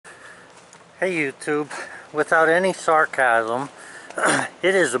Hey YouTube, without any sarcasm,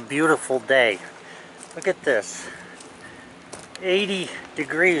 it is a beautiful day. Look at this. 80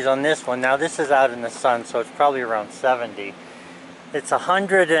 degrees on this one. Now this is out in the sun, so it's probably around 70. It's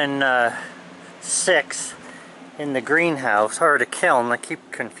 106 in the greenhouse, or the kiln. I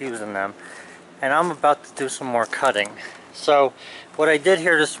keep confusing them. And I'm about to do some more cutting. So what I did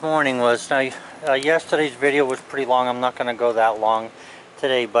here this morning was, now yesterday's video was pretty long. I'm not going to go that long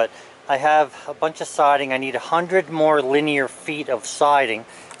today, but I have a bunch of siding. I need 100 more linear feet of siding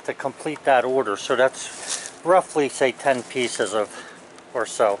to complete that order. So that's roughly, say, 10 pieces of or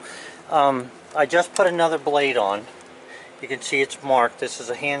so. I just put another blade on. You can see it's marked. This is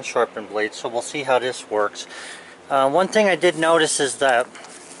a hand sharpened blade, so we'll see how this works. One thing I did notice is that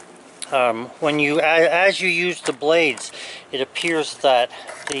as you use the blades, it appears that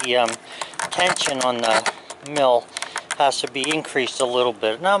the tension on the mill has to be increased a little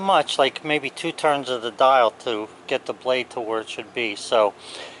bit. Not much, like maybe 2 turns of the dial to get the blade to where it should be. So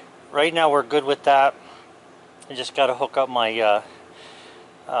right now we're good with that. I just got to hook up my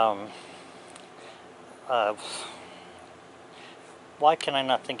why can I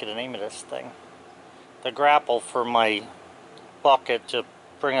not think of the name of this thing? The grapple for my bucket to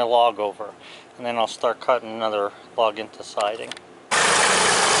bring a log over, and then I'll start cutting another log into siding.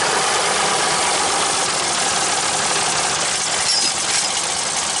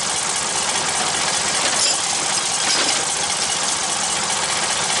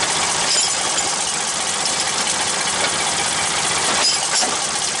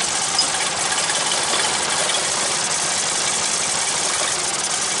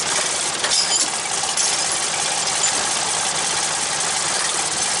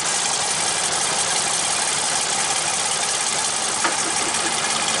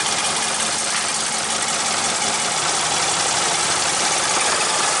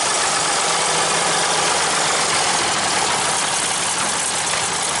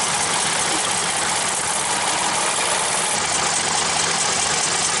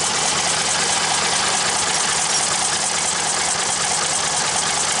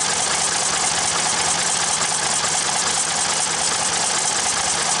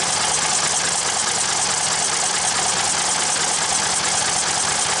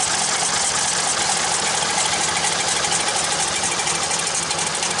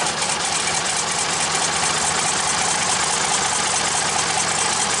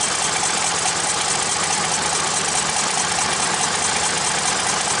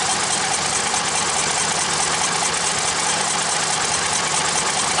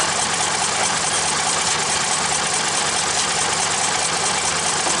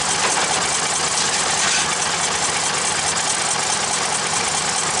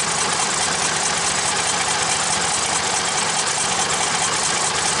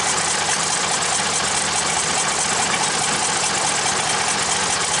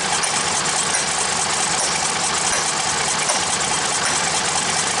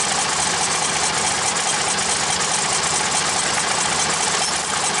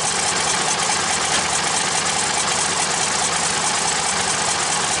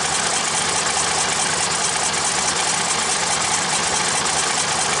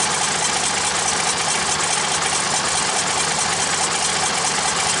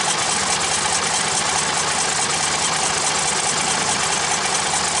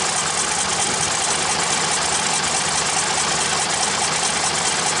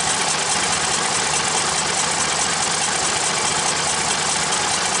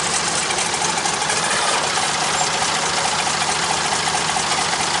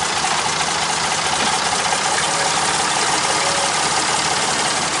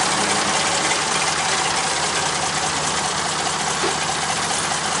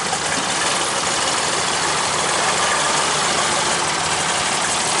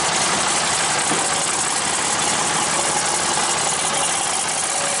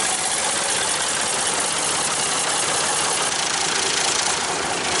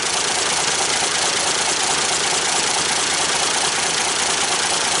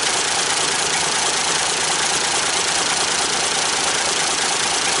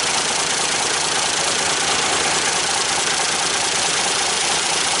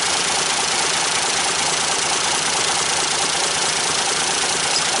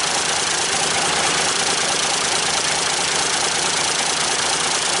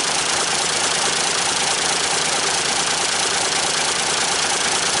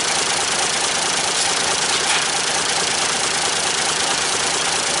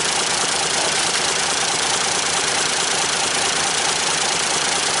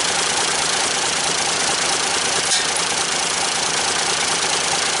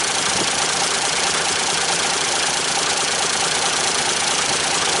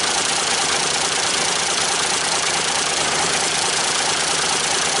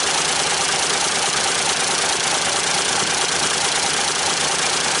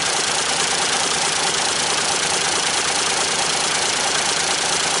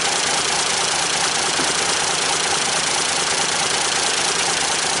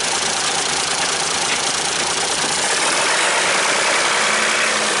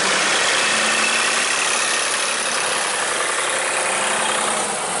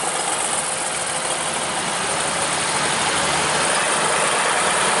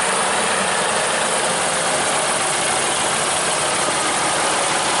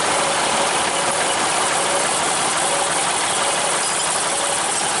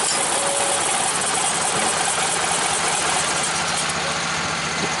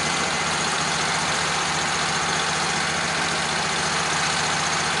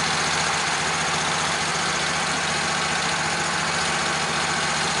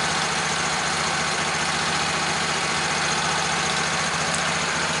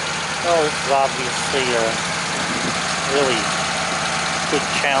 this is obviously a really good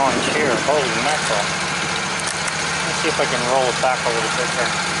challenge here. Holy mackerel. Let's see if I can roll it back a little bit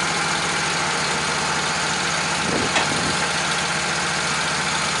here.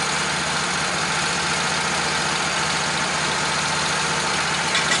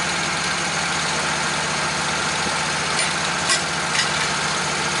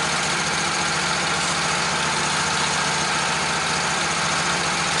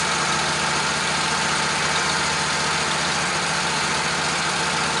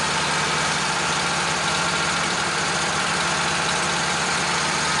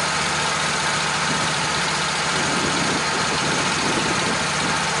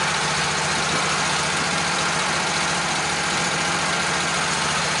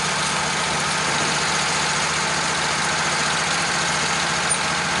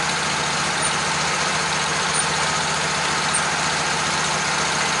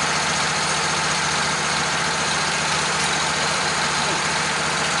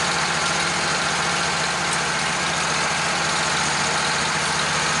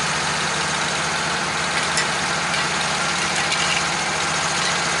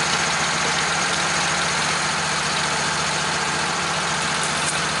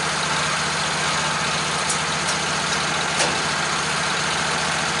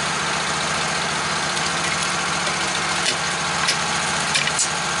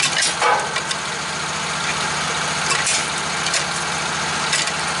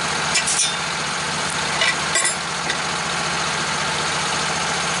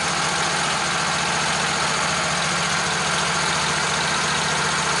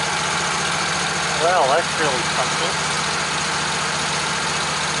 Well, that's really something.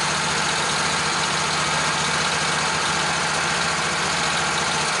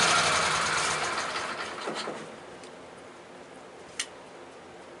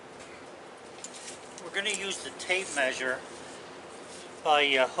 We're going to use the tape measure by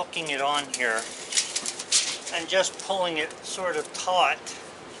hooking it on here and just pulling it sort of taut.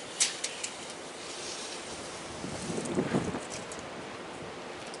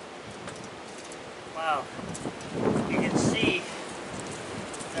 Wow, you can see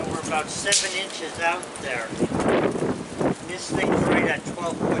that we're about 7 inches out there. This thing's right at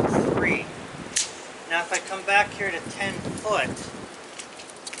 12.3. Now if I come back here to 10 foot,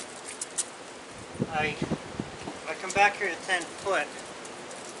 if I come back here to 10 foot,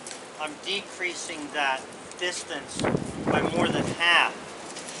 I'm decreasing that distance by more than half.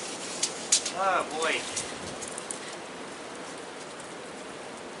 Oh boy.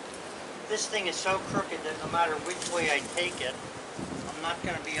 This thing is so crooked that no matter which way I take it, I'm not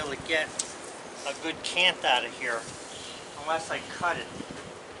going to be able to get a good cant out of here unless I cut it.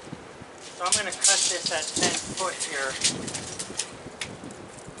 So I'm going to cut this at 10 foot here,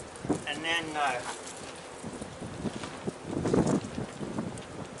 and then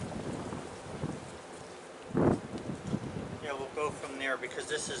yeah, we'll go from there, because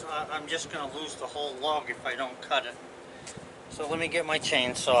this is, I'm just going to lose the whole log if I don't cut it. So let me get my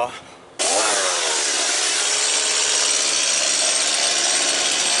chainsaw.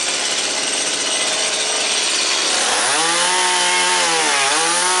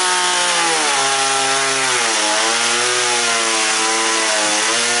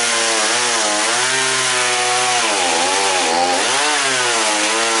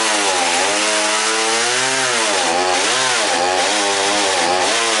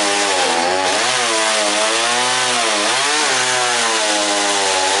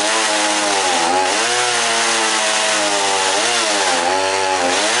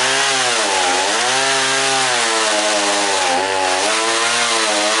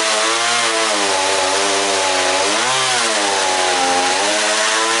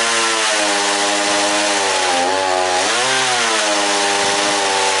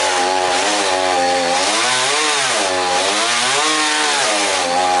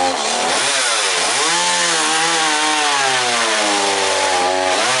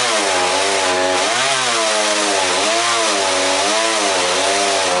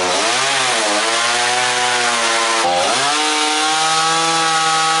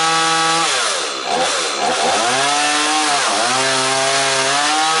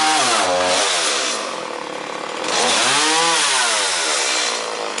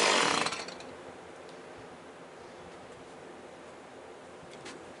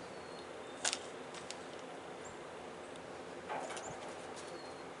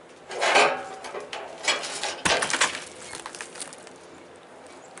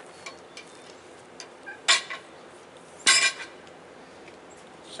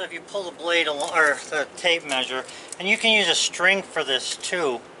 So if you pull the blade along, or the tape measure, and you can use a string for this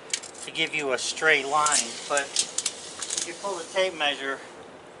too, to give you a straight line, but if you pull the tape measure,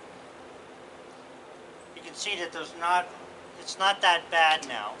 you can see that it's not that bad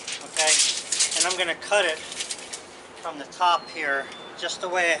now, okay? And I'm going to cut it from the top here, just the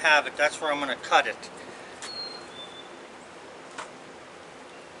way I have it. That's where I'm going to cut it.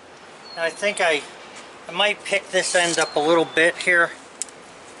 And I think I might pick this end up a little bit here.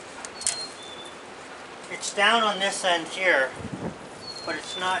 It's down on this end here, but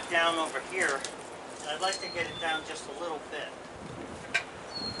it's not down over here. And I'd like to get it down just a little bit.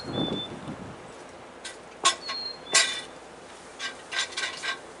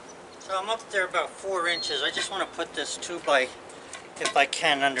 So I'm up there about 4 inches. I just want to put this 2x, if I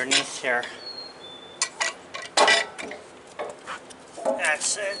can, underneath here.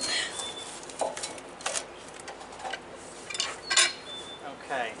 That's it.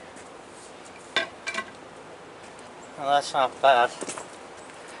 Okay. Well, that's not bad.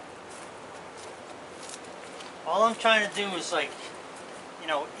 All I'm trying to do is, like, you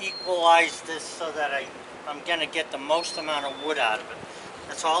know, equalize this so that I'm going to get the most amount of wood out of it.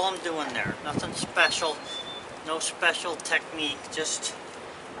 That's all I'm doing there. Nothing special. No special technique. Just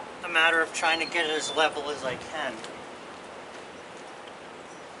a matter of trying to get it as level as I can.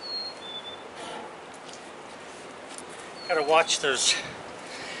 Gotta watch those.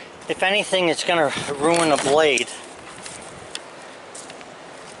 If anything, it's gonna ruin the blade.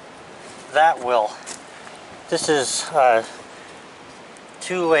 That will. This is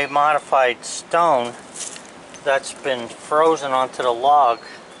to a modified stone that's been frozen onto the log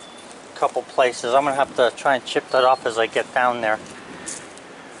a couple places. I'm gonna have to try and chip that off as I get down there.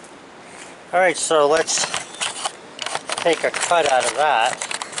 Alright, so let's take a cut out of that.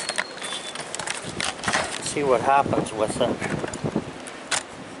 See what happens with it.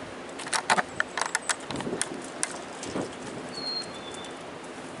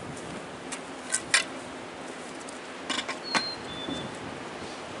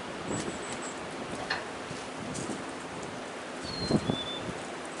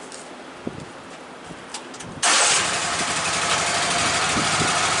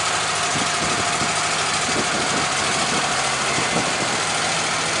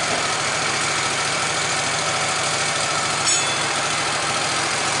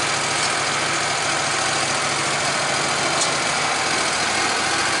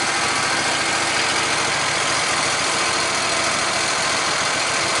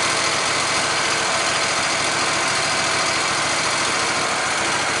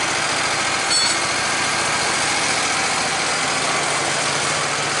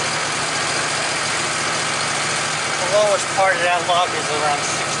 The lowest part of that log is around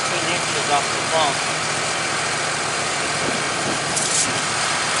 16 inches off the bump.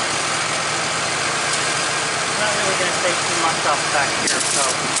 It's not really going to take too much off back here, so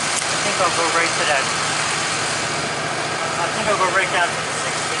I think I'll go right to that. I think I'll go right down to the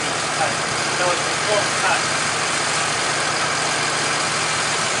 16-inch cut. So it's a full cut.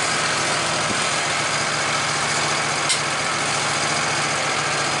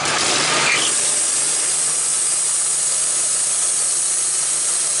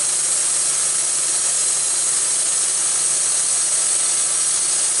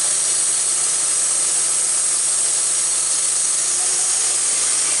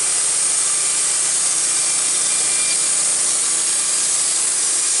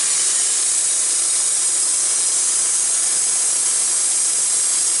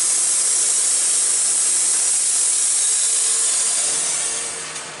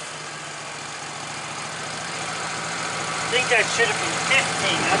 I think that should have been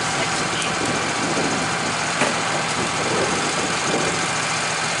 15, not 16.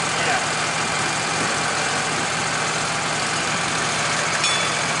 Yeah.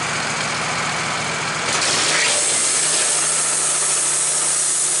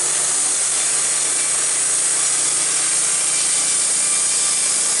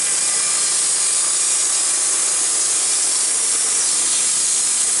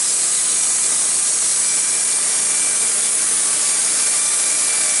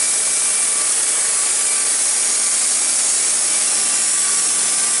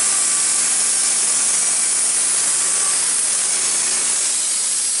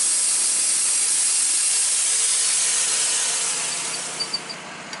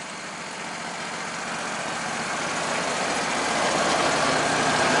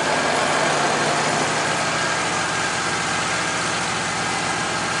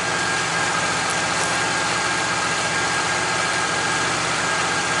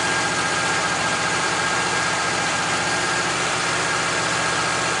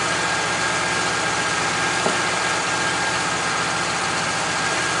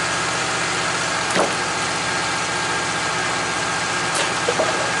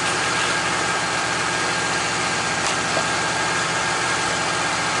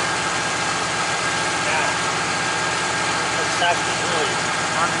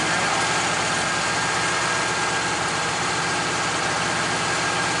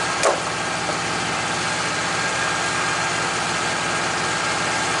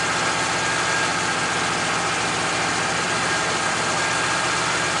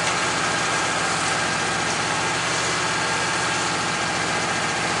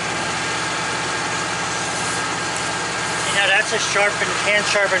 that's a sharpened,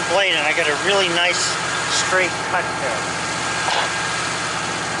 hand-sharpened blade, and I got a really nice straight cut there.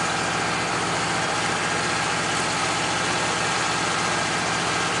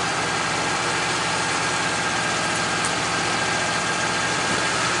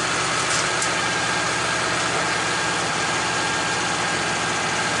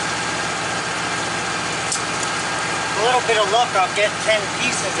 A little bit of luck, I'll get 10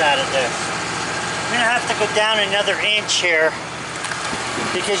 pieces out of this. I'm going to have to go down another inch here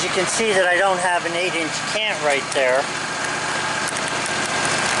because you can see that I don't have an 8-inch cant right there.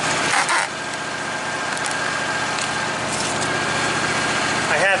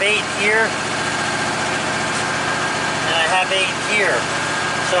 I have 8 here and I have 8 here.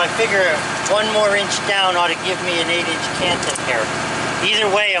 So I figure 1 more inch down ought to give me an 8-inch cant in here.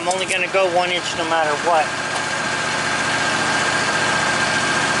 Either way, I'm only going to go 1 inch no matter what.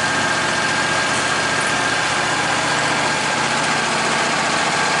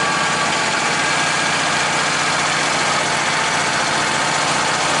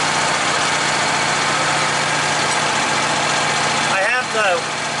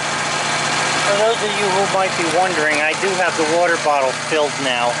 For those of you who might be wondering, I do have the water bottle filled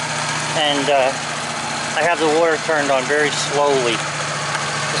now, and I have the water turned on very slowly.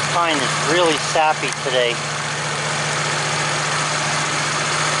 This pine is really sappy today.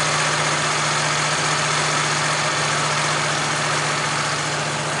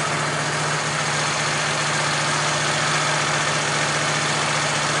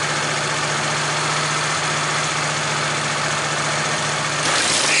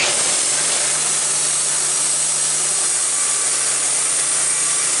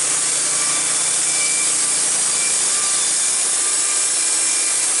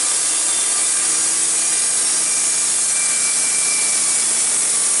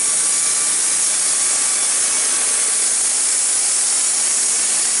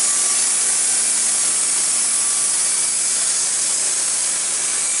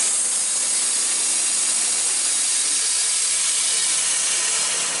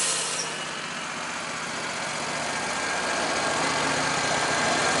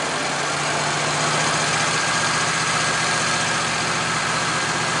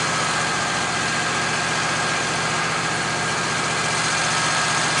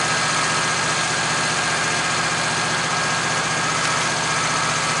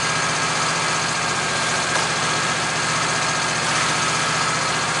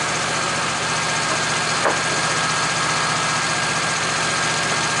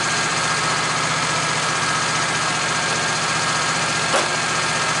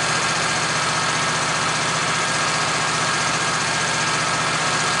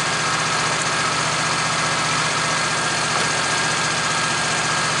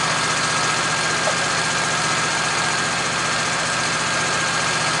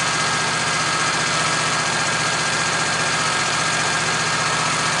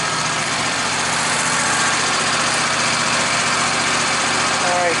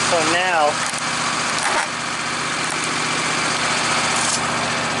 So now,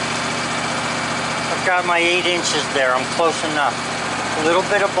 I've got my 8 inches there. I'm close enough. A little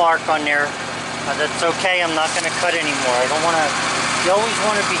bit of bark on there. That's okay. I'm not going to cut anymore. I don't want to. You always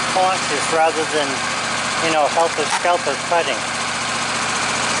want to be cautious rather than, you know, helter-skelter cutting.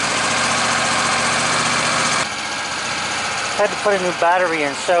 Had to put a new battery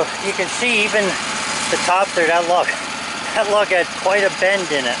in, so you can see even the top there. That log had quite a bend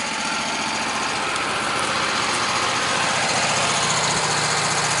in it.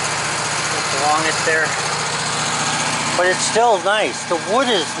 Just along it there. But it's still nice. The wood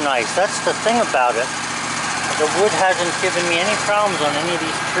is nice. That's the thing about it. The wood hasn't given me any problems on any of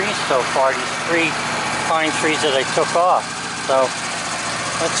these trees so far. These 3 pine trees that I took off. So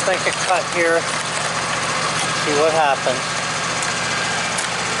let's make a cut here. See what happens.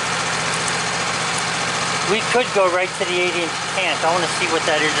 We could go right to the 8-inch cant. I want to see what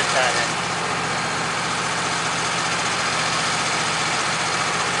that is at that end.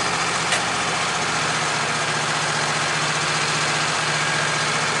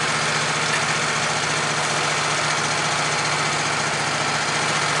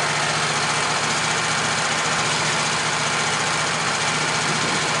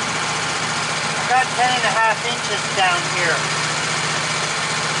 I've got 10.5 inches down here.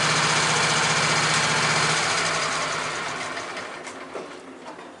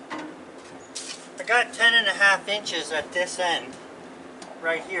 Got 10.5 inches at this end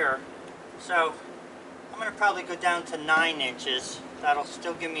right here, so I'm going to probably go down to 9 inches. That'll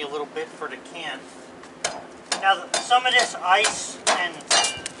still give me a little bit for the cant. Now some of this ice and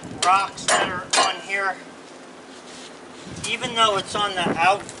rocks that are on here, even though it's on the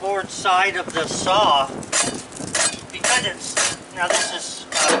outboard side of the saw, because it's, now this is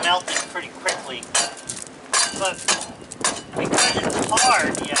melted pretty quickly, but because it's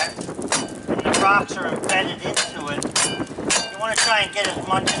hard yet, and the rocks are embedded into it, you want to try and get as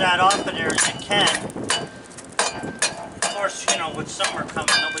much of that off of there as you can. Of course, you know, with summer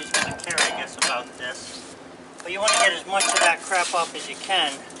coming, nobody's going to care, I guess, about this. But you want to get as much of that crap off as you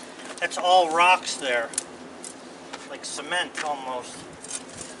can. That's all rocks there, like cement almost,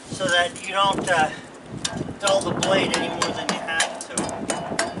 so that you don't dull the blade any more than you have to.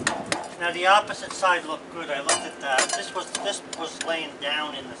 Now the opposite side looked good. I looked at that. This was laying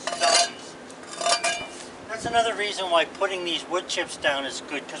down in the stubbies. That's another reason why putting these wood chips down is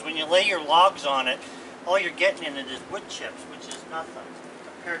good, because when you lay your logs on it, all you're getting in it is wood chips, which is nothing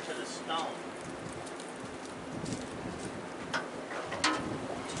compared to the stone.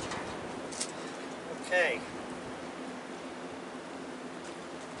 Okay.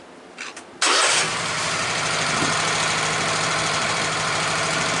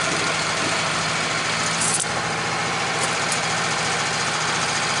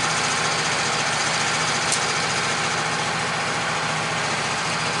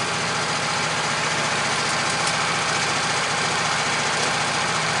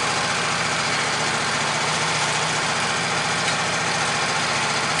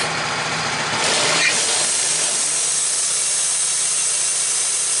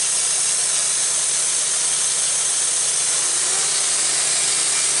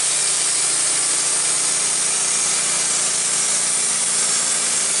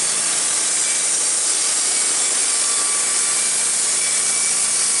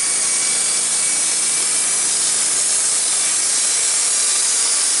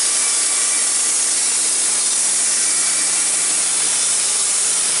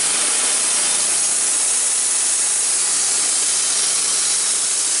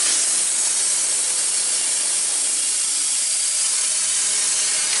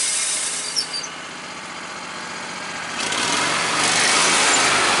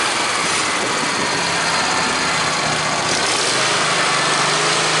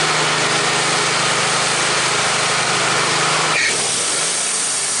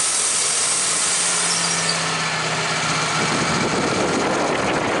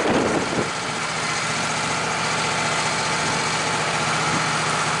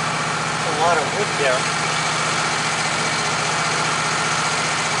 There.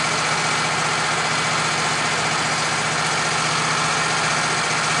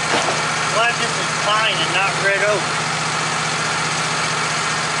 Glad this is pine and not red oak.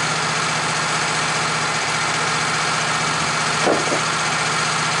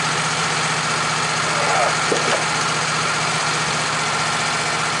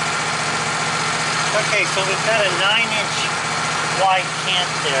 Okay, so we've got a 9-inch wide cant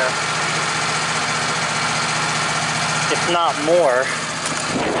there. If not more.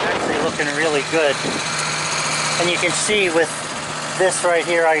 It's actually looking really good. And you can see with this right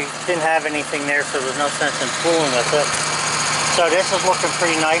here, I didn't have anything there, so there's no sense in fooling with it. So this is looking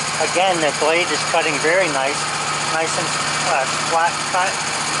pretty nice. Again, the blade is cutting very nice. Nice and flat cut.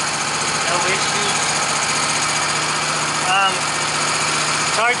 No issues.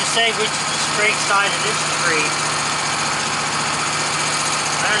 It's hard to say which is the straight side of this tree.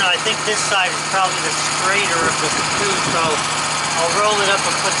 I don't know, I think this side is probably the straighter of the two, so I'll roll it up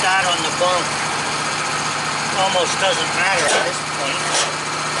and put that on the bunk. Almost doesn't matter at this point.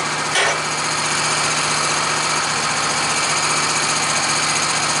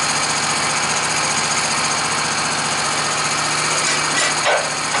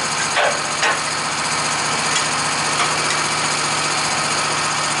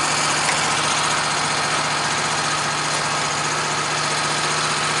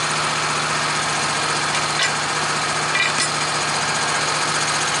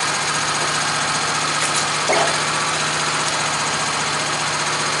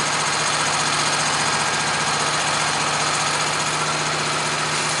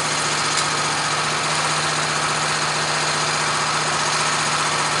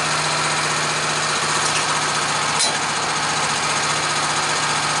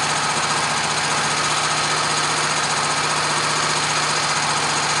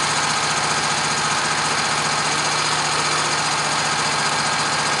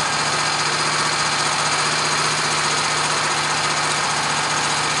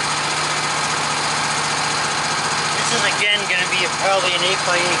 Probably an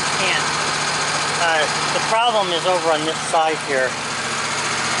 8x8 can. The problem is over on this side here,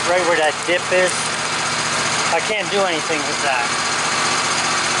 right where that dip is. I can't do anything with that.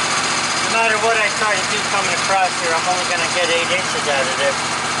 No matter what I try to do coming across here, I'm only going to get 8 inches out of this,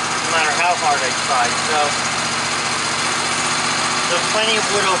 no matter how hard I try. So, there's plenty of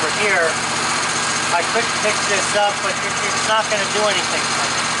wood over here. I could pick this up, but it's not going to do anything for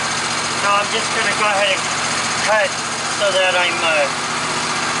me. So I'm just going to go ahead and cut so that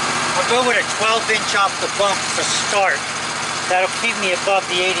I'll go with a 12-inch off the bump to start. That'll keep me above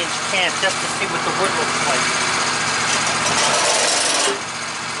the 8-inch camp just to see what the wood looks like.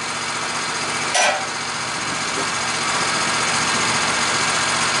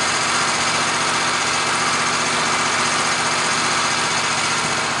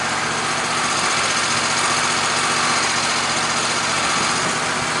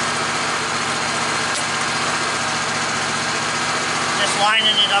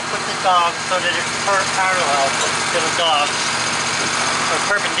 Lining it up with the dog so that it's parallel to the dog, or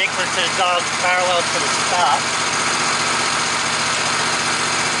perpendicular to the dog, parallel to the stop.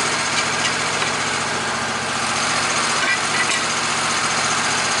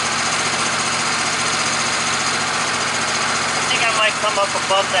 I think I might come up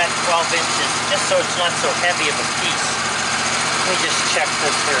above that 12 inches just so it's not so heavy of a piece. Let me just check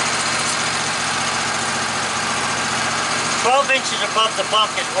this here. 12 inches above the bump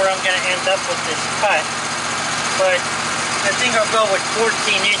is where I'm going to end up with this cut, but I think I'll go with 14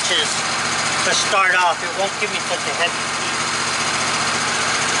 inches to start off. It won't give me such a heavy piece.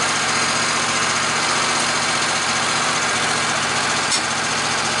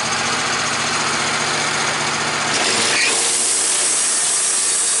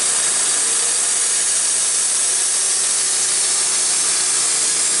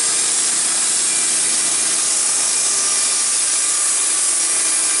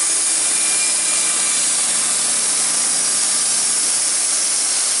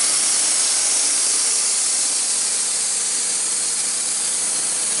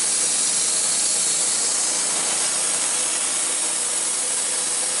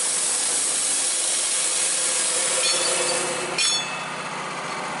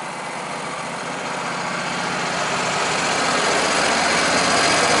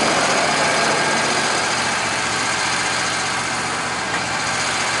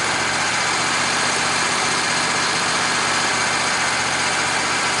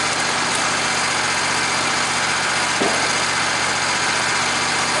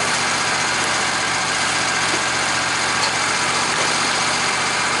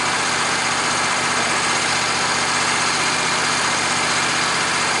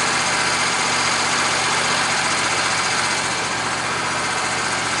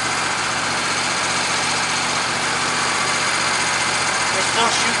 Still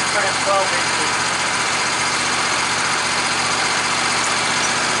shooting for the 12 inches.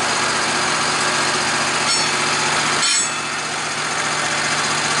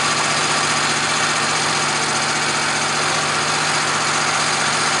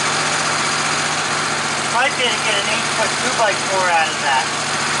 Might be able to get an 8-foot 2x4 out of that.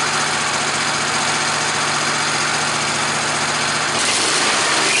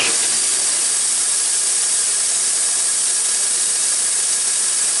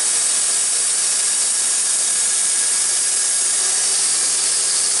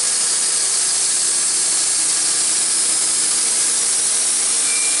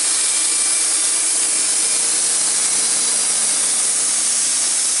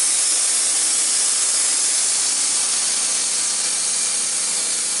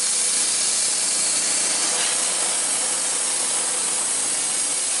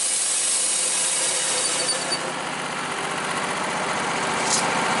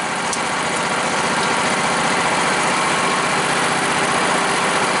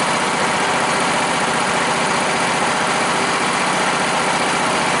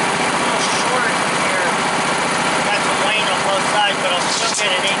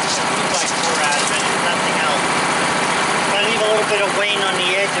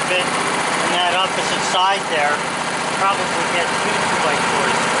 Side there, probably get 2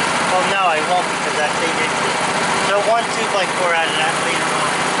 2x4s. Oh no, I won't because that's 8 inches. So 1 2x4 out of that later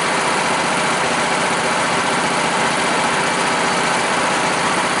on.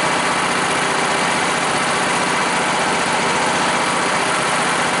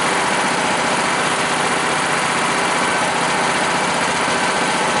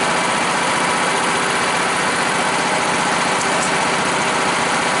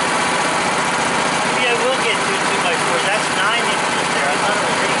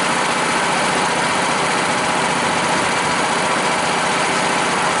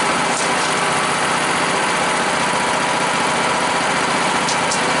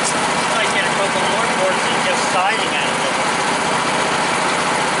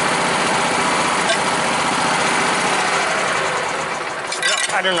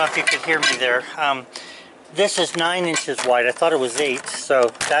 I don't know if you could hear me there. This is 9 inches wide. I thought it was 8, so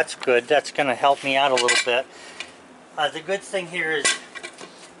that's good. That's going to help me out a little bit. The good thing here is,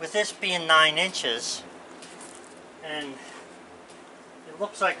 with this being 9 inches, and it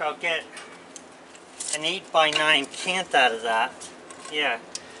looks like I'll get an 8 by 9 cant out of that. Yeah.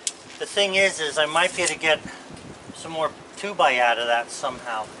 The thing is I might be able to get some more 2 by out of that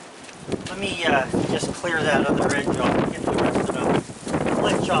somehow. Let me just clear that other edge off, get the rest of the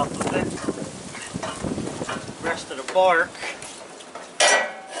ledge off of it. Rest of the bark.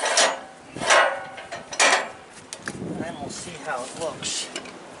 And we'll see how it looks.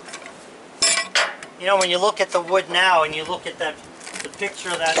 You know, when you look at the wood now and you look at the picture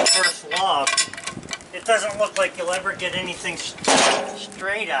of that first log, it doesn't look like you'll ever get anything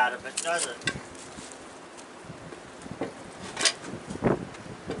straight out of it, does it?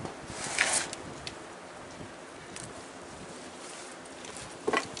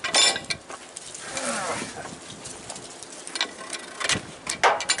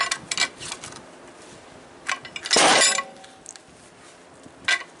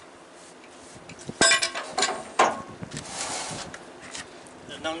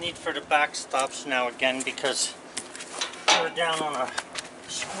 No need for the backstops now again because we're down on a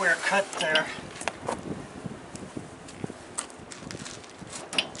square cut there.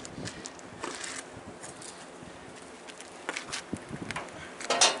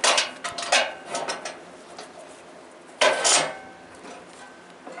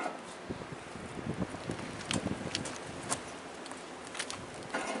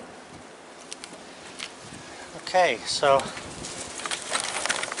 Okay, so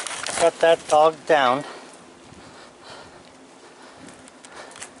got that dog down.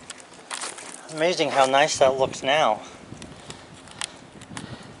 Amazing how nice that looks now.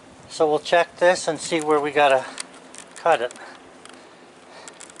 So we'll check this and see where we gotta cut it.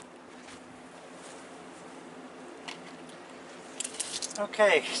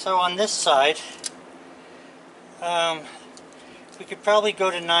 Okay, so on this side, we could probably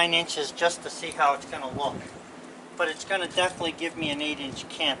go to 9 inches just to see how it's gonna look. But it's going to definitely give me an 8-inch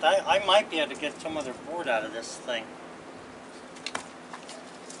cant. I might be able to get some other board out of this thing.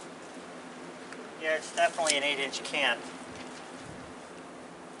 Yeah, it's definitely an 8-inch cant.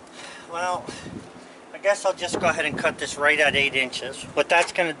 Well, I guess I'll just go ahead and cut this right at 8 inches. What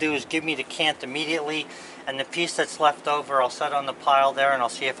that's going to do is give me the cant immediately, and the piece that's left over I'll set on the pile there, and I'll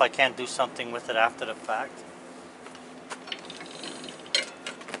see if I can't do something with it after the fact.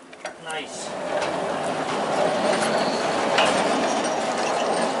 Nice.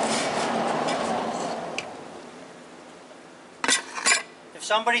 If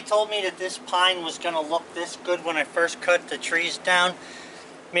somebody told me that this pine was going to look this good when I first cut the trees down,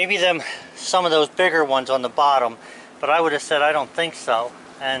 maybe some of those bigger ones on the bottom, but I would have said I don't think so.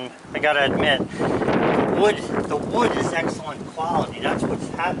 And I gotta admit, the wood is excellent quality. That's what's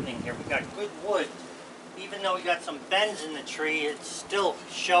happening here. We got good wood. Even though we got some bends in the tree, it's still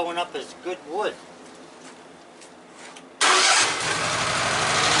showing up as good wood.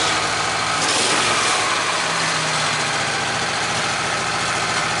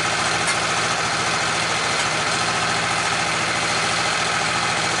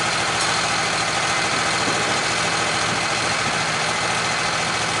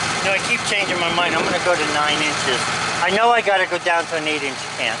 I keep changing my mind. I'm going to go to 9 inches. I know I got to go down to an 8-inch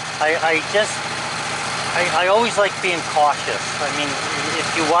cant. I always like being cautious. I mean, if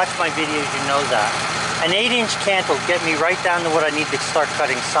you watch my videos, you know that. An 8-inch cant will get me right down to what I need to start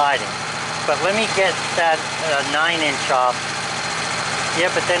cutting siding. But let me get that 9-inch off. Yeah,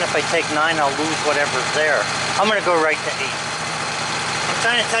 but then if I take 9, I'll lose whatever's there. I'm going to go right to 8. I'm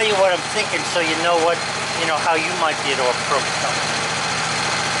trying to tell you what I'm thinking so you know how you might be able to approach something.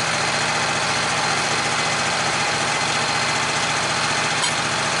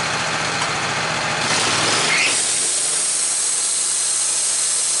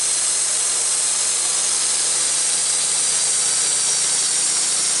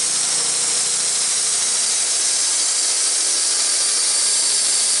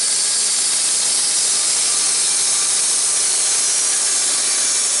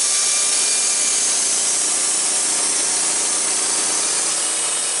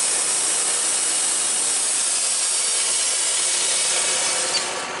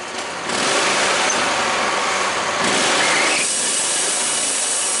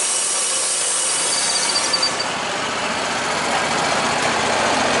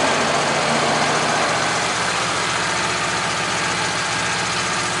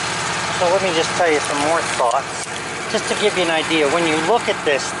 So let me just tell you some more thoughts, just to give you an idea. When you look at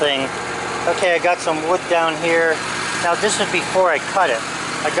this thing, okay, I got some wood down here. Now this is before I cut it.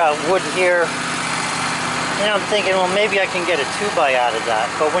 I got wood here. And I'm thinking, well, maybe I can get a 2x out of that.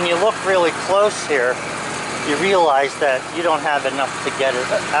 But when you look really close here, you realize that you don't have enough to get it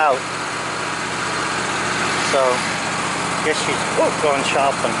out. So, I guess she's going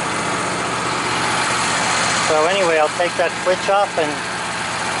shopping. So anyway, I'll take that flitch off and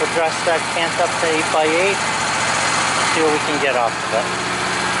address that cant up to 8x8. See what we can get off of it.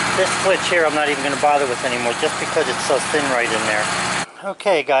 This flitch here I'm not even going to bother with anymore, just because it's so thin right in there.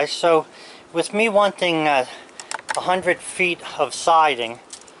 Okay guys, so with me wanting 100 feet of siding,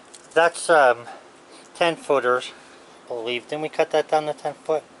 that's 10 footers, I believe. Didn't we cut that down to 10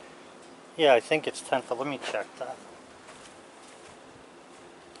 foot? Yeah, I think it's 10 foot. Let me check that.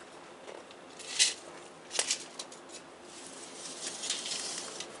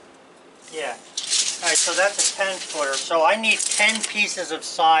 Yeah. Alright, so that's a 10 footer. So I need 10 pieces of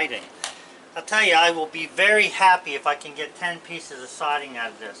siding. I'll tell you, I will be very happy if I can get 10 pieces of siding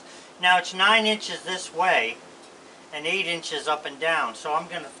out of this. Now it's 9 inches this way and 8 inches up and down. So I'm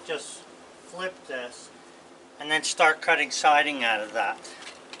going to just flip this and then start cutting siding out of that.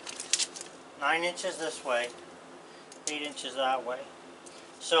 9 inches this way, 8 inches that way.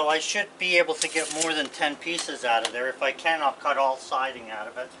 So I should be able to get more than 10 pieces out of there. If I can, I'll cut all siding out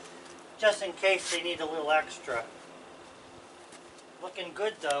of it, just in case they need a little extra. Looking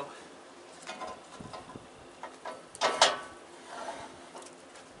good though.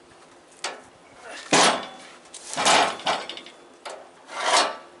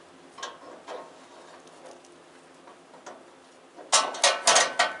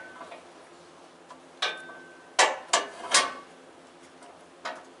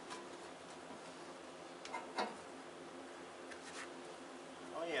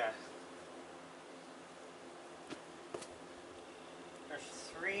 Oh yeah. There's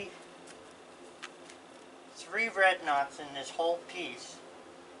three red knots in this whole piece,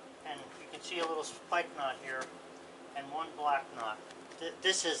 and you can see a little spike knot here and one black knot.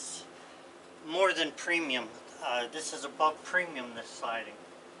 This is more than premium. This is above premium, this siding.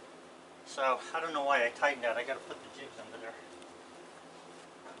 So I don't know why I tightened that. I got to put the jigs under there.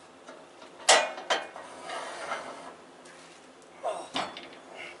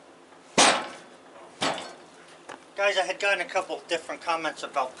 Guys, I had gotten a couple different comments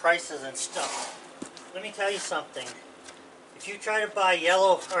about prices and stuff. Let me tell you something. If you try to buy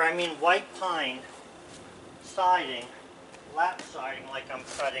white pine siding, lap siding like I'm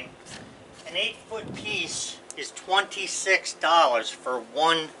cutting, an 8-foot piece is $26 for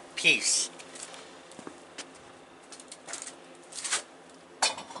one piece.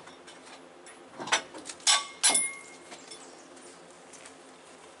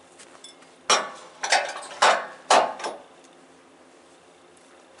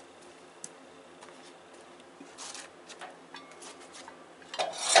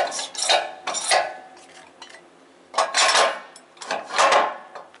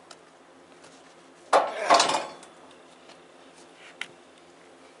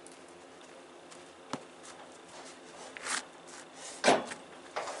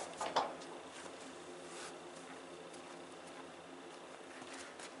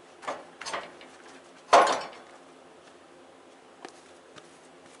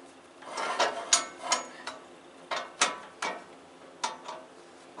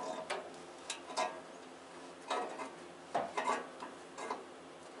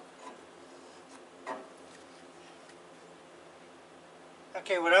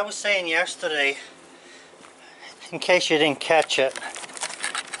 Okay, what I was saying yesterday, in case you didn't catch it,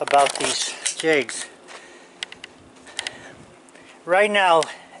 about these jigs. Right now,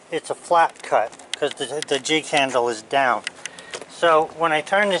 it's a flat cut because the jig handle is down. So when I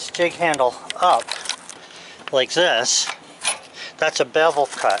turn this jig handle up, like this, that's a bevel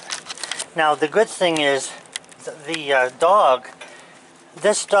cut. Now the good thing is, this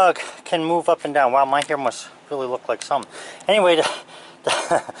dog can move up and down. Wow, my hair must really look like something. Anyway,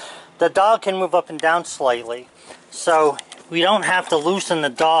 the dog can move up and down slightly, so we don't have to loosen the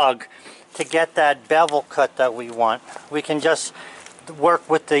dog to get that bevel cut that we want. We can just work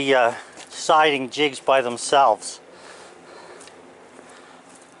with the siding jigs by themselves.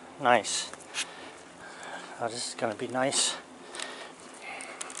 Nice. Oh, this is going to be nice.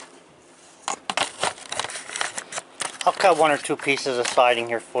 I'll cut 1 or 2 pieces of siding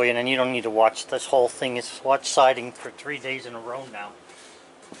here for you, and then you don't need to watch this whole thing. It's watch siding for 3 days in a row now.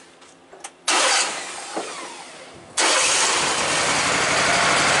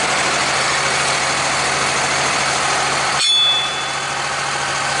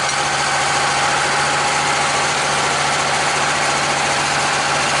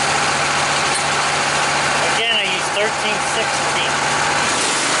 Again, I use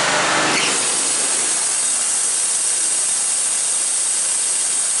 13/16.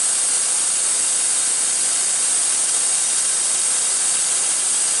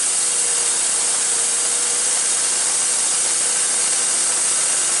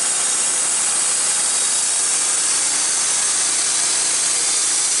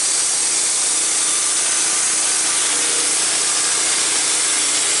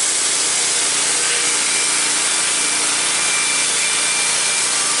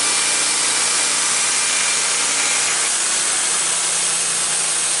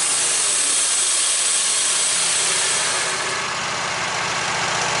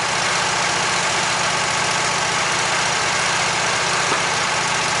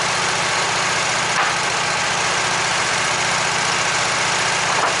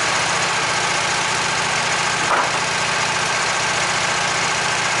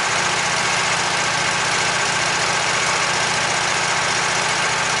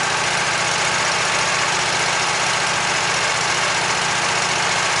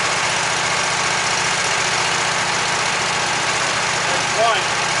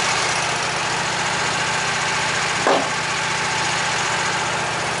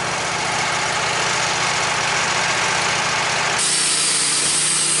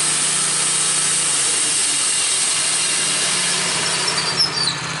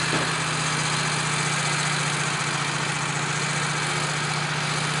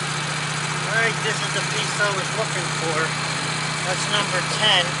 I was looking for. That's number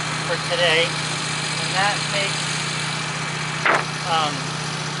 10 for today, and that makes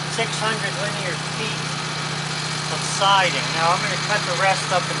 600 linear feet of siding. Now I'm going to cut the rest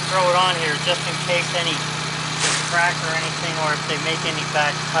up and throw it on here just in case any crack or anything, or if they make any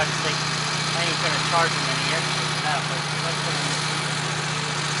bad cuts. I ain't going to charge them any extra for that, but let's put them in.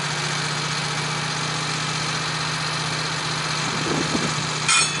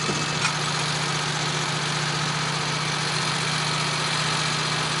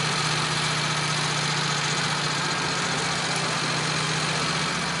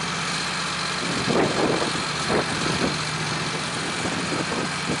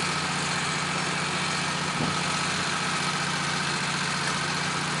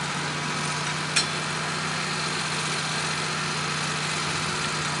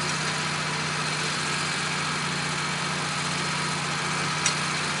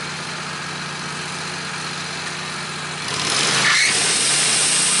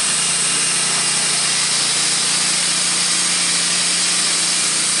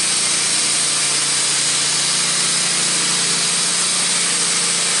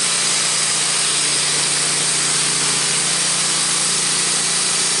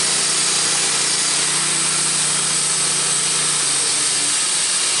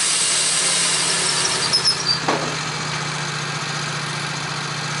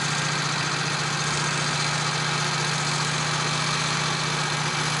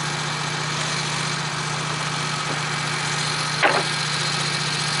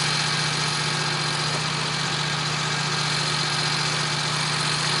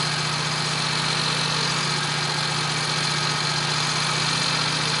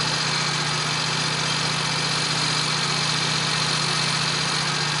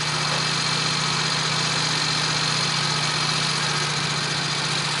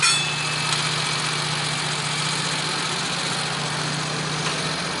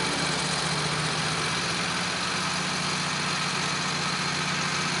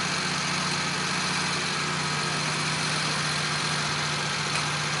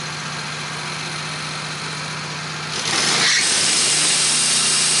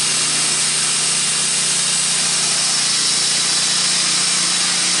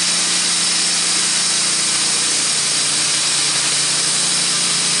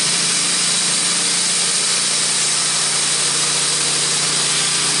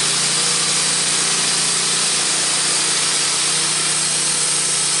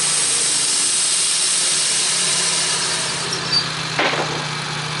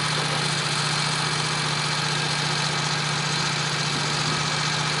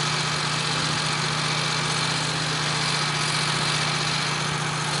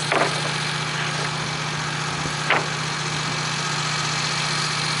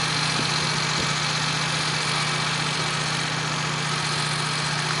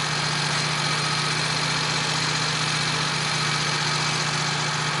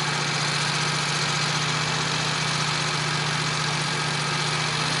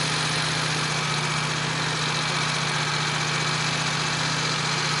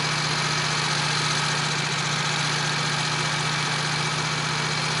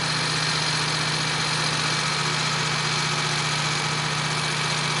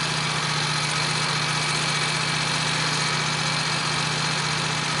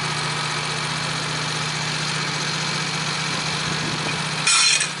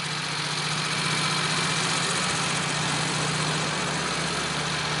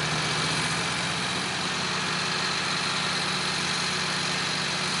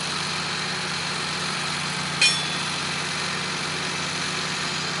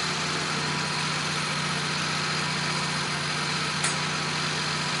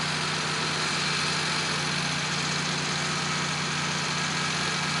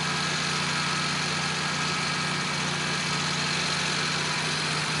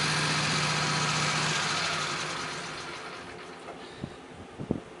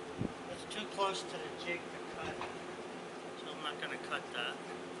 Close to the jig to cut, so I'm not going to cut that.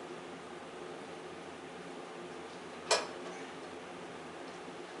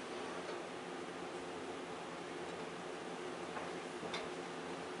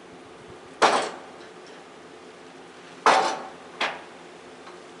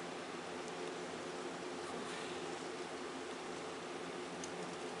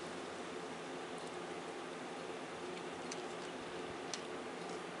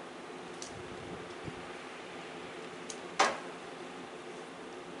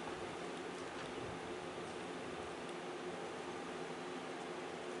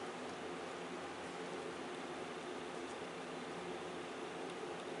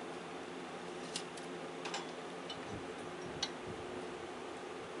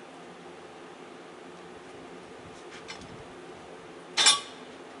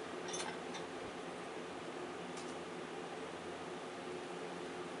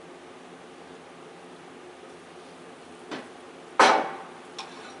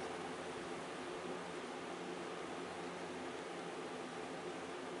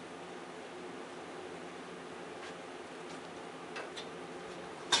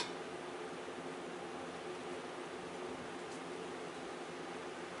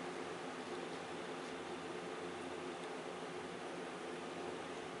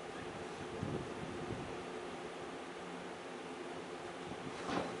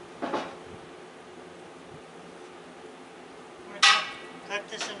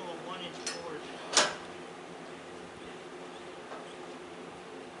 this into a 1-inch board.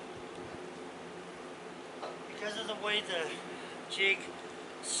 Because of the way the jig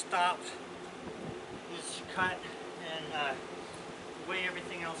stop is cut and the way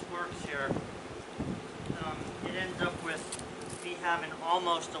everything else works here, it ends up with me having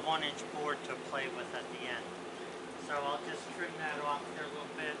almost a 1-inch board to play with at the end. So I'll just trim that off there a little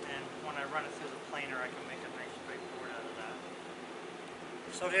bit, and when I run it through the planer I can make a nice straight board out of that.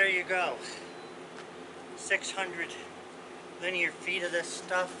 So there you go. 600 linear feet of this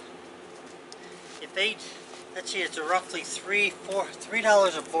stuff. If let's see, it's a roughly $3 a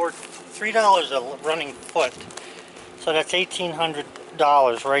board, $3 a running foot. So that's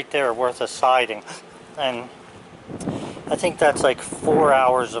 $1,800 right there worth of siding. And I think that's like 4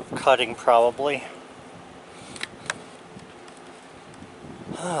 hours of cutting probably.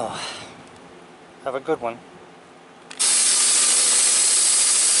 Oh, have a good one.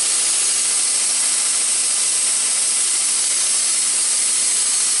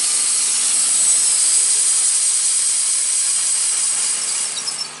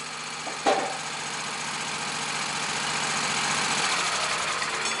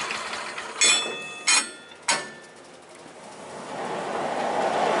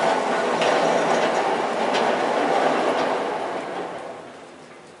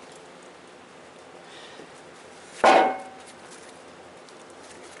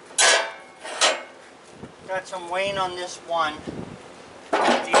 Got some wane on this one.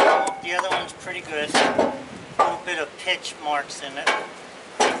 The other one's pretty good. A little bit of pitch marks in it.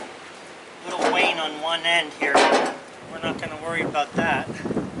 Little wane on one end here. We're not going to worry about that.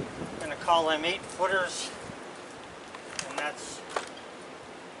 I'm going to call them 8-footers, and that's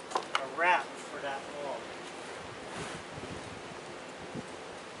a wrap for that wall.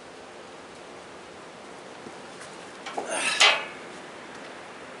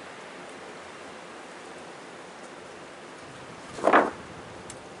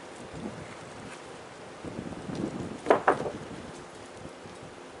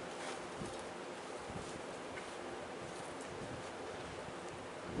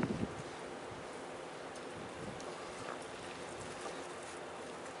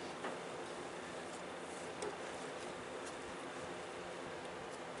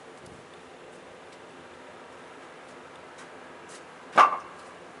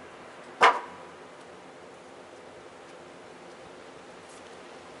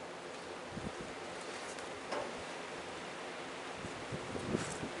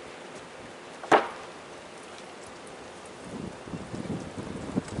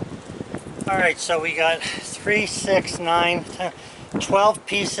 Alright, so we got 3, 6, 9, 10, 12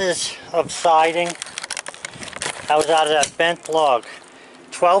 pieces of siding. That was out of that bent log.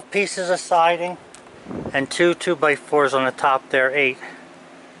 12 pieces of siding and 2 2x4s on the top there, 8.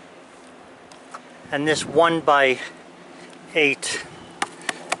 And this 1x8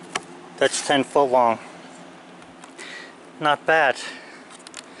 that's 10 foot long. Not bad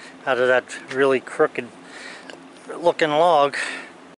out of that really crooked looking log.